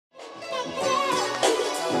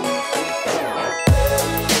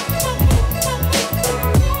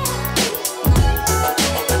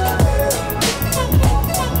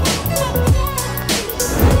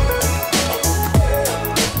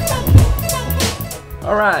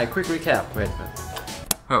Alright, quick recap. Wait a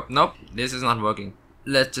minute. Oh, nope, this is not working.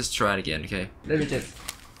 Let's just try it again, okay? Let me just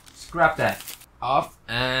scrap that off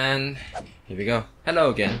and here we go. Hello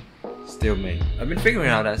again. Still me. I've been figuring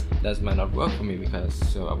out that might not work for me because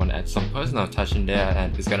so I want to add some personal touch in there,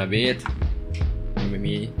 and it's gonna be it. With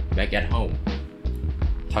me back at home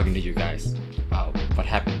talking to you guys about what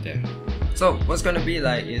happened there. So what's gonna be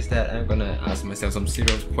like is that I'm gonna ask myself some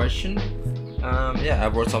serious questions. Yeah, I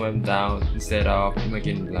wrote some of them down instead of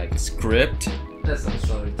making like a script. That's some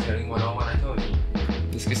storytelling 101 I told you.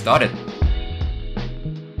 Let's get started.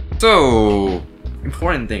 So,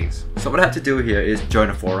 important things. So what I have to do here is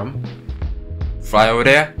join a forum, fly over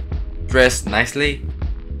there, dress nicely,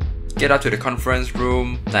 get out to the conference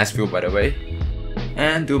room, nice view by the way,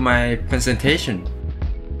 and do my presentation.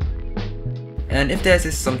 And if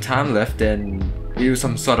there's some time left, then we do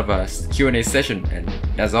some sort of a Q&A session, and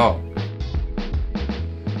that's all.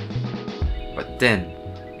 But then,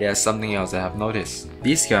 there's something else I have noticed.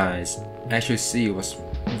 These guys actually see what's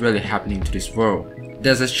really happening to this world.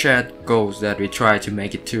 There's a shared goals that we try to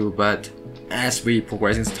make it to, but as we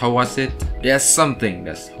progressing towards it, there's something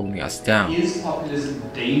that's holding us down. Is populism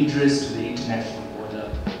dangerous to the international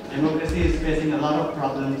order? Democracy is facing a lot of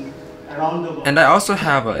problems around the world. And I also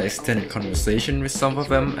have an extended conversation with some of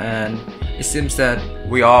them, and it seems that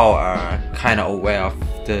we all are kind of aware of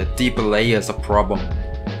the deeper layers of problem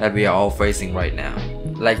that we are all facing right now.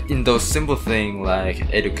 Like in those simple things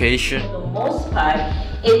like education. For the most part,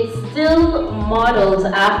 it still models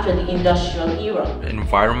after the industrial era.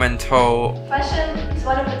 Environmental. Fashion is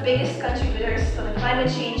one of the biggest contributors to the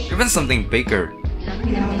climate change. Even something bigger.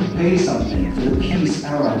 We have to pay something for the peace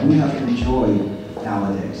era we have to enjoy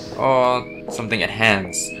nowadays. Or something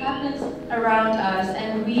enhanced. It happens around us,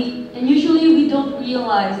 and usually we don't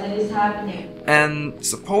realize that it's happening. And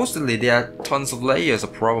supposedly there are tons of layers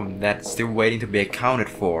of problem that's still waiting to be accounted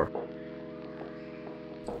for.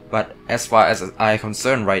 But as far as I'm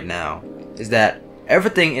concerned right now, is that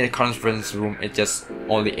everything in the conference room is just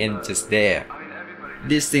only in just there.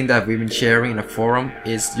 This thing that we've been sharing in the forum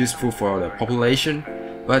is useful for the population,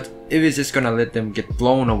 but if it's just gonna let them get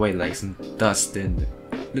blown away like some dust, then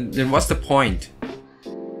what's the point?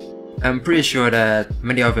 I'm pretty sure that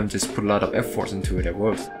many of them just put a lot of efforts into their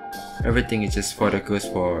work. Everything is just for the good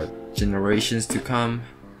for generations to come.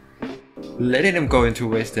 Letting them go into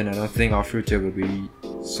waste, then I don't think our future will be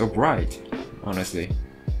so bright, honestly.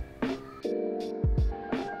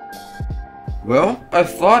 Well, I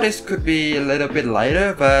thought this could be a little bit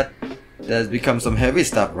lighter, but that's become some heavy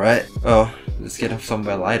stuff, right? Oh, let's get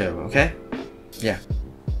somewhere lighter, okay? Yeah.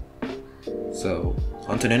 So,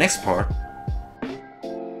 on to the next part.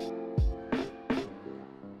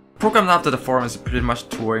 Program after the forum is pretty much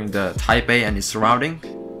touring the Taipei and its surrounding.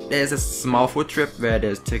 There's a small food trip where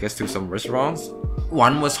they take us to some restaurants.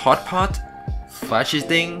 One was hot pot, flashy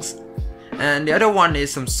things, and the other one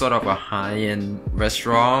is some sort of a high-end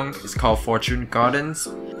restaurant. It's called Fortune Gardens,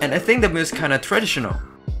 and I think the meal is kinda traditional.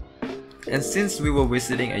 And since we were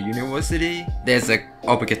visiting a university, there's an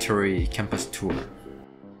obligatory campus tour.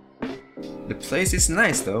 The place is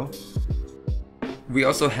nice though. We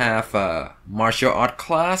also have a martial art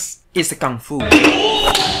class. It's a kung fu.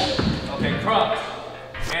 Okay, cross.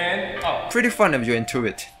 And up. Pretty fun if you're into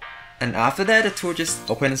it. And after that, the tour just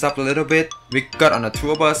opens up a little bit. We got on a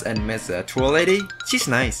tour bus and met a tour lady. She's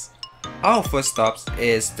nice. Our first stop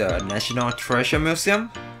is the National Treasure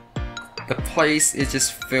Museum. The place is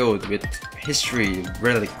just filled with history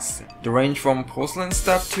relics. They range from porcelain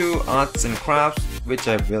stuff to arts and crafts, which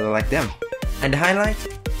I really like them. And the highlight?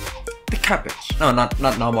 The cabbage. No,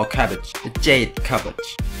 not normal cabbage. The jade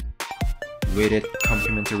cabbage. With it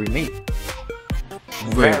complimentary meat.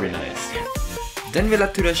 Very nice. Then we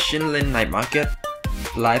led to the Shinlin night market.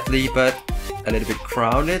 Lively but a little bit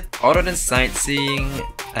crowded. Other than sightseeing,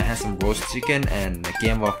 I had some roast chicken and a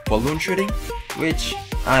game of balloon shooting, which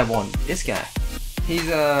I won this guy. He's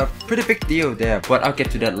a pretty big deal there, but I'll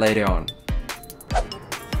get to that later on.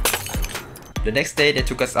 The next day they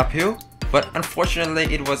took us uphill, but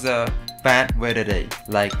unfortunately it was a bad weather day,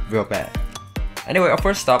 like real bad. Anyway, our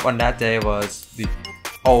first stop on that day was the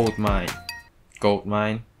old mine. Gold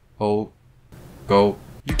mine, old, gold.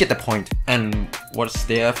 You get the point. And what's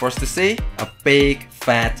there for us to see? A big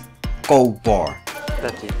fat gold bar.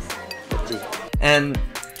 And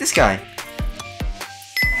this guy.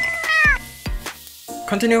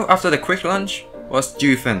 Continue after the quick lunch was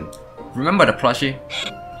Jufen. Remember the plushie?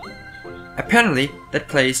 Apparently, that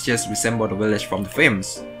place just resembled the village from the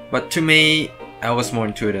films. But to me, I was more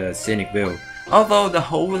into the scenic view. Although the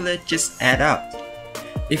whole village just add up.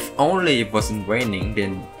 If only it wasn't raining,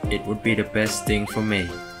 then it would be the best thing for me.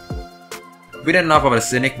 With enough of a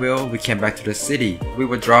scenic view, we came back to the city. We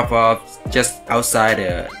were dropped off just outside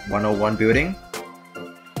the 101 building.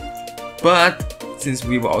 But since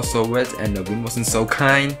we were also wet and the wind wasn't so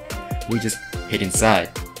kind, we just hid inside.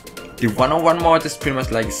 The 101 mall just pretty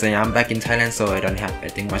much like say I'm back in Thailand, so I don't have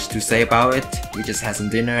anything much to say about it. We just had some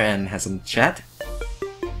dinner and had some chat.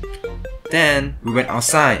 Then we went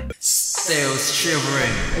outside. Still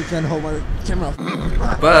shivering. I can hold my camera.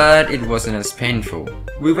 But it wasn't as painful.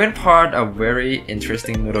 We went past a very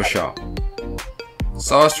interesting noodle shop.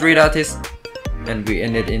 Saw a street artist, and we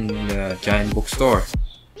ended in the giant bookstore.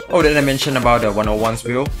 Oh, did I mention about the 101's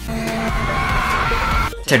view?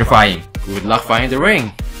 Terrifying. Good luck finding the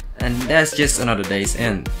ring. And that's just another day's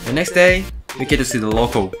end. The next day, we get to see the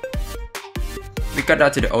local. We got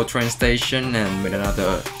out to the old train station and met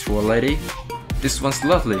another tour lady. This one's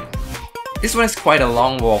lovely. This one is quite a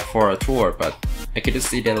long walk for a tour, but I get to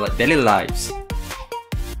see their daily lives.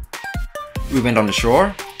 We went on the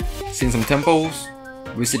shore, seen some temples,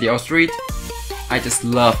 visited the old street. I just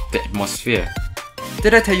love the atmosphere.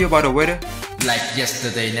 Did I tell you about the weather? Like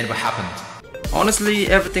yesterday never happened. Honestly,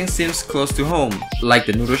 everything seems close to home, like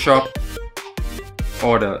the noodle shop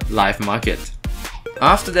or the live market.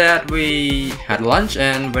 After that, we had lunch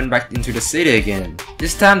and went back into the city again.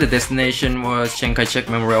 This time the destination was Chiang Kai-shek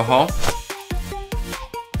Memorial Hall.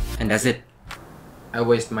 And that's it. I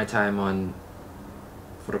waste my time on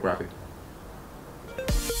photography.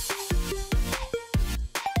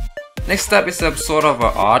 Next up is a sort of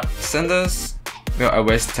art centers. Where I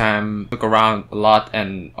waste time, look around a lot,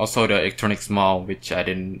 and also the electronics mall, which I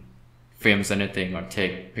didn't film anything or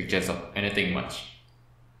take pictures of anything much.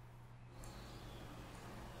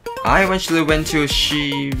 I eventually went to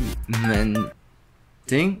Ximending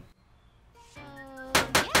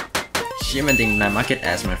night market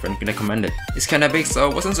as my friend recommended. It's kinda big, so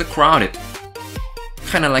it wasn't so crowded.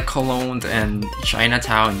 Kinda like Cologne and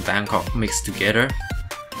Chinatown in Bangkok mixed together.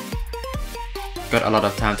 Got a lot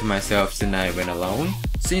of time to myself since I went alone.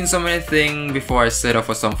 Seen so many things before I set off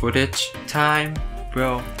for some footage. Time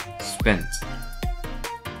well spent.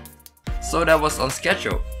 So that was on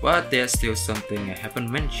schedule, but there's still something I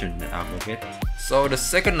haven't mentioned out of it. So the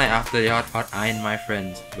second night after the hot pot, I and my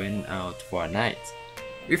friends went out for a night.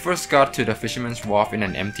 We first got to the Fisherman's Wharf in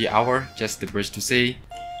an empty hour, just the bridge to sea.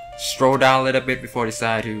 Strolled down a little bit before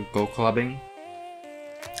deciding to go clubbing.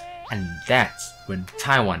 And that's when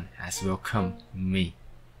Taiwan has welcomed me.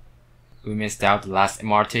 We missed out the last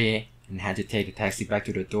MRT and had to take a taxi back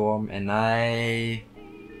to the dorm, and I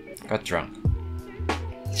got drunk.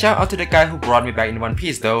 Shout out to the guy who brought me back in one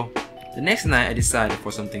piece though. The next night I decided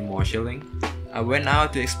for something more chilling. I went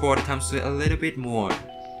out to explore the Times Square a little bit more.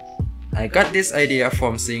 I got this idea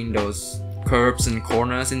from seeing those curbs and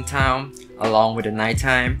corners in town along with the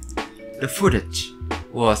nighttime. The footage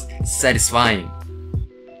was satisfying.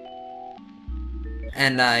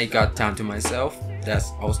 And I got time to myself. That's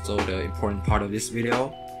also the important part of this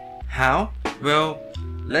video. How? Well,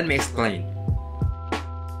 let me explain.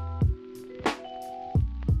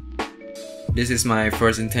 This is my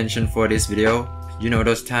first intention for this video. You know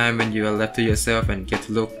those times when you are left to yourself and get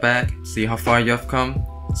to look back, see how far you have come?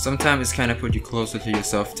 Sometimes it's kinda put you closer to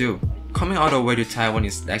yourself too. Coming all the way to Taiwan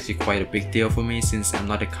is actually quite a big deal for me since I'm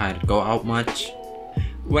not the kind that go out much.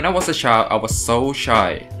 When I was a child, I was so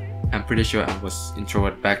shy. I'm pretty sure I was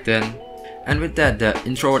introvert back then. And with that, the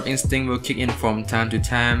introvert instinct will kick in from time to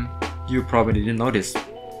time. You probably didn't notice,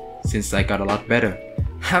 since I got a lot better.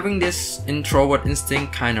 Having this introvert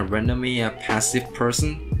instinct kinda rendered me a passive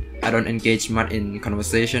person. I don't engage much in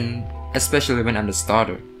conversation, especially when I'm the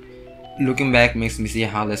starter. Looking back makes me see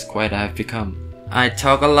how less quiet I've become. I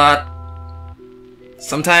talk a lot.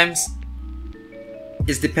 Sometimes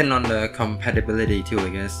it's depend on the compatibility too, I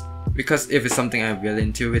guess. Because if it's something I'm really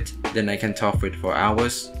into it, then I can talk with for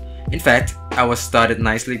hours. In fact, I was started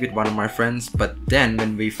nicely with one of my friends, but then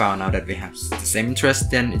when we found out that we have the same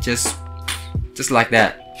interest, then it just like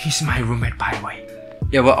that. He's my roommate, by the way.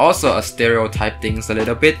 There were also a stereotype things a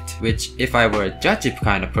little bit, which if I were a judgy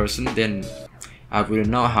kind of person, then I wouldn't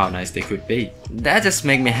know how nice they could be. That just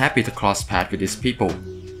made me happy to cross paths with these people.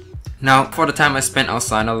 Now, for the time I spent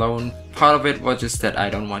outside alone, part of it was just that I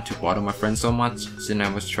don't want to bother my friends so much, since I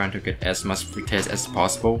was trying to get as much footage as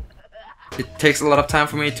possible. It takes a lot of time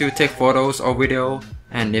for me to take photos or video,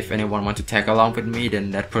 and if anyone wants to tag along with me, then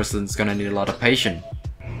that person's gonna need a lot of patience.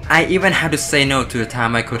 I even had to say no to the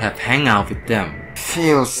time I could have hang out with them.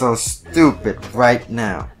 Feels so stupid right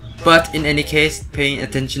now. But in any case, paying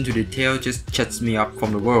attention to detail just shuts me up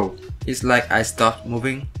from the world. It's like I stopped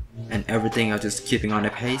moving, and everything else just keeping on a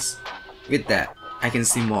pace. With that, I can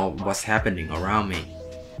see more of what's happening around me.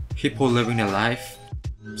 People living their life,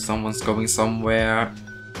 Someone's going somewhere.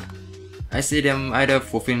 I see them either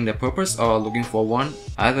fulfilling their purpose or looking for one.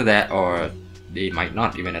 Either that or they might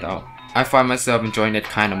not even at all. I find myself enjoying that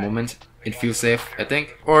kind of moment. It feels safe, I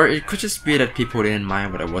think. Or it could just be that people didn't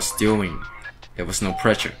mind what I was doing. There was no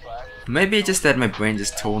pressure. Maybe it's just that my brain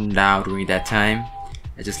just toned down during that time.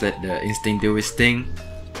 I just let the instinct do its thing.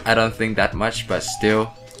 I don't think that much, but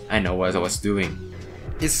still, I know what I was doing.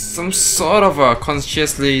 It's some sort of a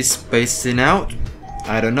consciously spacing out?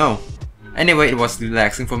 I don't know. Anyway, it was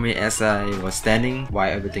relaxing for me as I was standing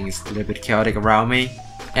while everything is a little bit chaotic around me.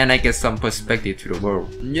 And I get some perspective to the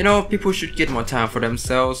world. You know, people should get more time for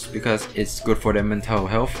themselves because it's good for their mental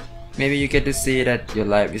health. Maybe you get to see that your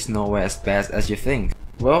life is nowhere as bad as you think.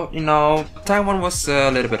 Well, you know, Taiwan was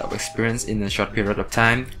a little bit of experience in a short period of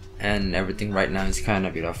time, and everything right now is kind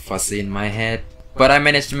of a bit of fuzzy in my head. But I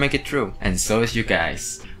managed to make it through, and so is you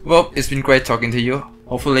guys. Well, it's been great talking to you.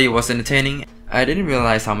 Hopefully it was entertaining. I didn't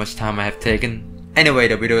realize how much time I have taken. Anyway,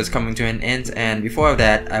 the video is coming to an end, and before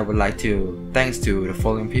that, I would like to thanks to the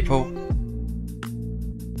following people.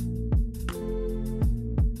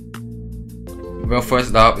 Well,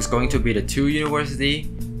 first up is going to be the two university.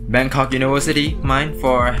 Bangkok University, mine,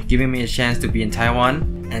 for giving me a chance to be in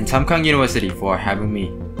Taiwan, and Tam Kang University for having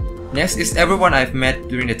me. Next is everyone I've met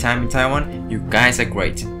during the time in Taiwan. You guys are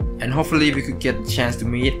great. And hopefully we could get a chance to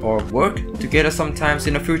meet or work together sometimes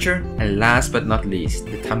in the future. And last but not least,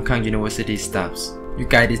 the Tam Kang University staffs. You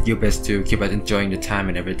guys did your best to keep us enjoying the time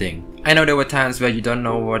and everything. I know there were times where you don't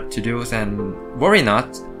know what to do, and worry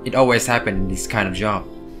not, it always happens in this kind of job.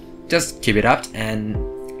 Just keep it up and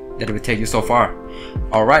that will take you so far.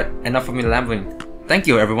 Alright, enough of me rambling. Thank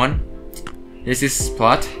you everyone. This is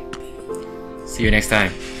Plot. See you next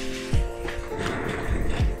time.